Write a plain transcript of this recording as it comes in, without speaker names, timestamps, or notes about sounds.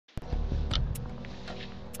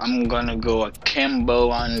I'm gonna go akimbo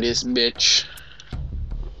on this bitch.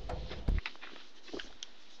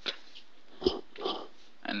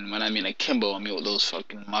 And when I mean akimbo, I mean with those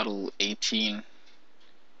fucking model 18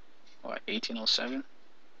 or 1807.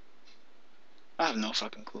 I have no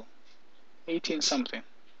fucking clue. 18 something.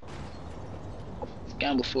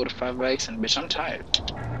 Gamble 4 to 5 X and bitch, I'm tired.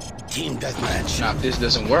 Team Deathmatch. Now if this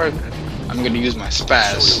doesn't work, I'm gonna use my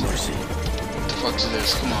spaz. What the fuck is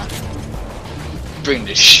this? Come on. Bring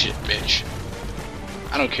this shit, bitch.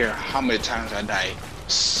 I don't care how many times I die.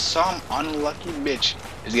 Some unlucky bitch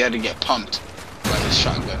is gotta get pumped by this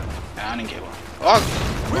shotgun. And I didn't get one. Oh,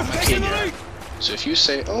 I got my kid here. So if you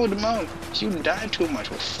say, oh, Damone, you died too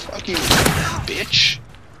much, well, fuck you, bitch.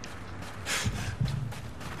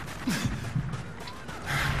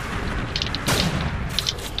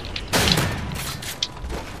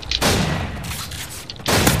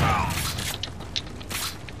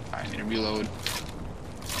 I need to reload.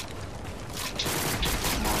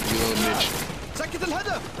 Come on, reload, bitch.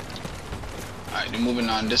 Alright, they're moving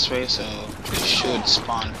on this way, so they should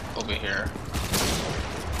spawn over here.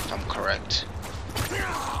 If I'm correct.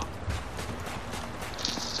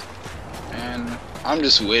 And I'm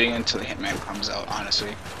just waiting until the hitman comes out,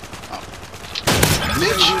 honestly. Oh.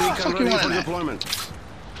 Bitch, fuck you wanting that?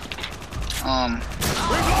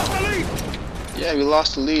 Yeah, we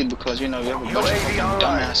lost the lead because, you know, we have a bunch of fucking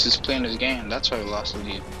dumbasses playing this game. That's why we lost the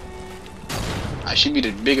lead. I should be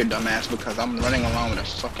the bigger dumbass because I'm running along with a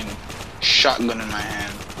fucking shotgun in my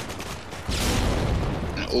hand.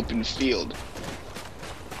 In an open field.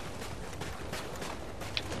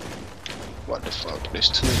 What the fuck? There's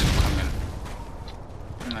two of them coming.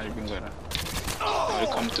 I'm not even gonna. They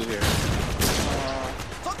come through here.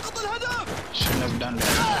 Shouldn't have done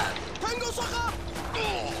that.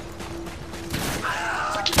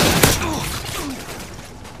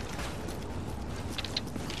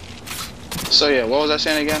 So yeah, what was I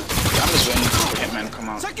saying again? I'm just waiting for hitman to come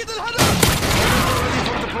out.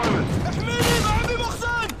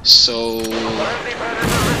 So,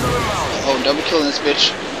 oh, double killing this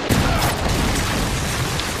bitch.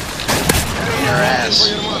 In your ass.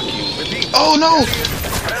 Fuck you. Oh no!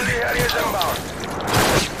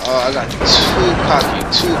 Oh, I got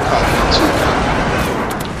too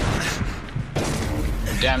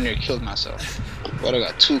cocky. Damn near killed myself. But I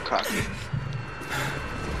got too cocky.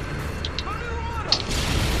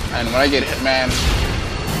 And when I get hitman,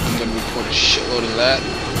 I'm gonna record a shitload of that.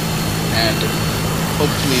 And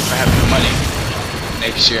hopefully, if I have the money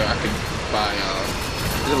next year, I could buy.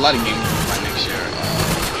 There's a lot of games I can buy next year.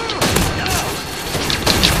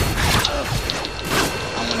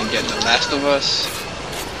 I want to get The Last of Us,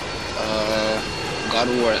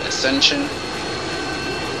 God of War Ascension,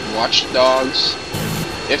 Watch Dogs,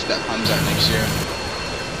 if that comes out next year.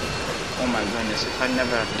 Oh my goodness, if I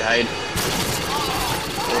never have died,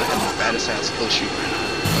 I would have had the baddest ass kill streak right now.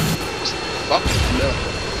 But fucking no.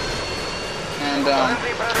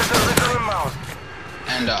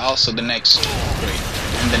 And also the next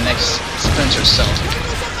Splinter Cell.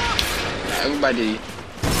 Everybody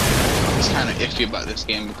is kind of iffy about this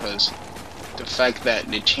game because the fact that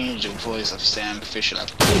they changed the voice of Sam Fisher.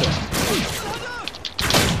 Like,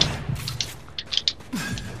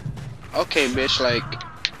 okay, bitch, like.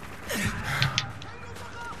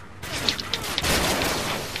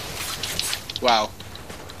 Wow.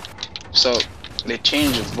 So they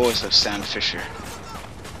changed the voice of Sam Fisher,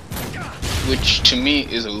 which to me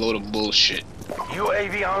is a load of bullshit.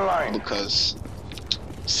 UAV online. Because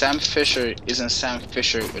Sam Fisher isn't Sam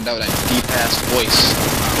Fisher without that deep ass voice.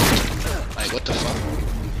 Like, what the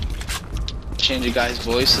fuck? Change the guy's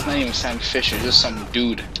voice? It's not even Sam Fisher, it's just some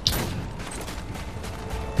dude.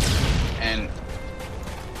 And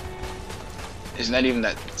it's not even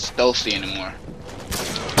that stealthy anymore.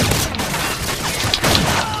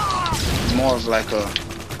 More of like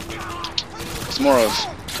it's more of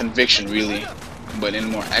conviction really, but in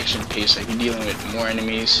more action pace. Like you're dealing with more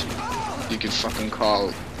enemies, you can fucking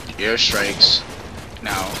call airstrikes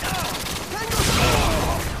now.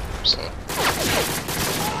 So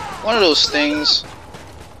one of those things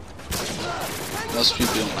most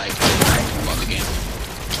people don't like about the game,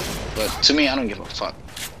 but to me I don't give a fuck.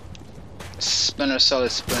 Splinter Cell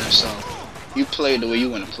is Splinter Cell. You play it the way you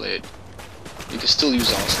want to play it. You can still use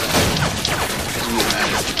all stuff. Doesn't really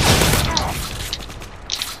matter.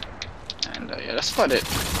 And yeah, that's about it.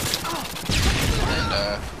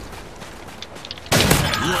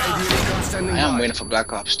 And I am waiting for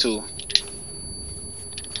Black Ops 2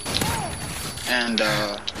 and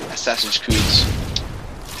Assassin's Creed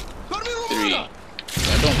 3. But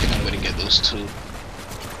I don't think I'm gonna get those two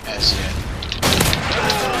as yet.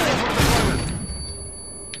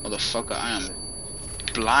 Motherfucker, I am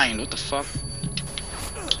blind. What the fuck?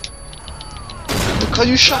 Because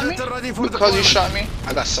you shot me? Because you shot me?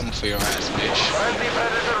 I got something for your ass, bitch.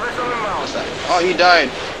 What's that? Oh, he died.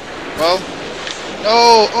 Well,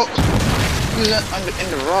 no. Oh, he was in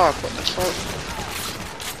the rock. What the fuck?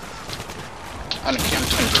 I don't care. I'm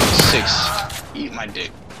 2026. Eat my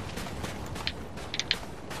dick.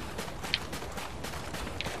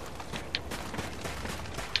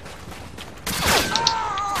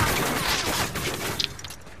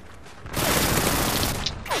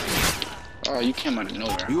 Oh, you came out of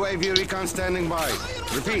nowhere. UAV recon standing by.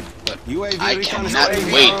 Repeat. But UAV I recon cannot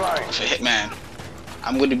standing wait online. for Hitman.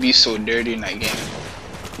 I'm gonna be so dirty in that game.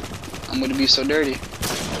 I'm gonna be so dirty.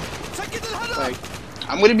 Like,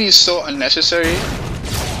 I'm gonna be so unnecessary.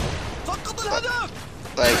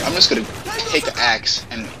 Like, I'm just gonna take an axe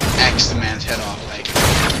and axe the man's head off. Like,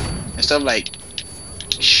 instead of like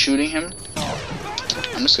shooting him,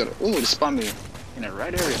 I'm just gonna. Ooh, they spawned me in the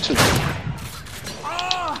right area too.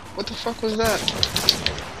 What the fuck was that?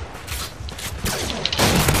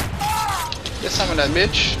 Get some of that,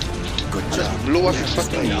 bitch. Good I job. just blew off your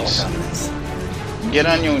fucking knees. Get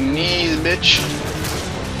on your knees, bitch.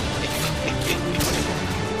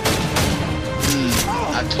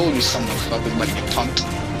 I told you some motherfuckers about to get punked.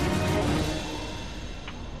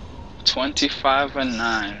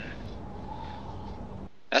 25-9.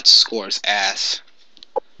 That score's ass.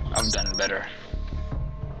 I've done better.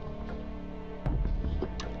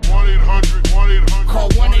 1-800, 1-800. Call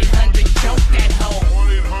 1-800, jump that hoe.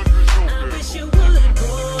 1-800, I wish you would.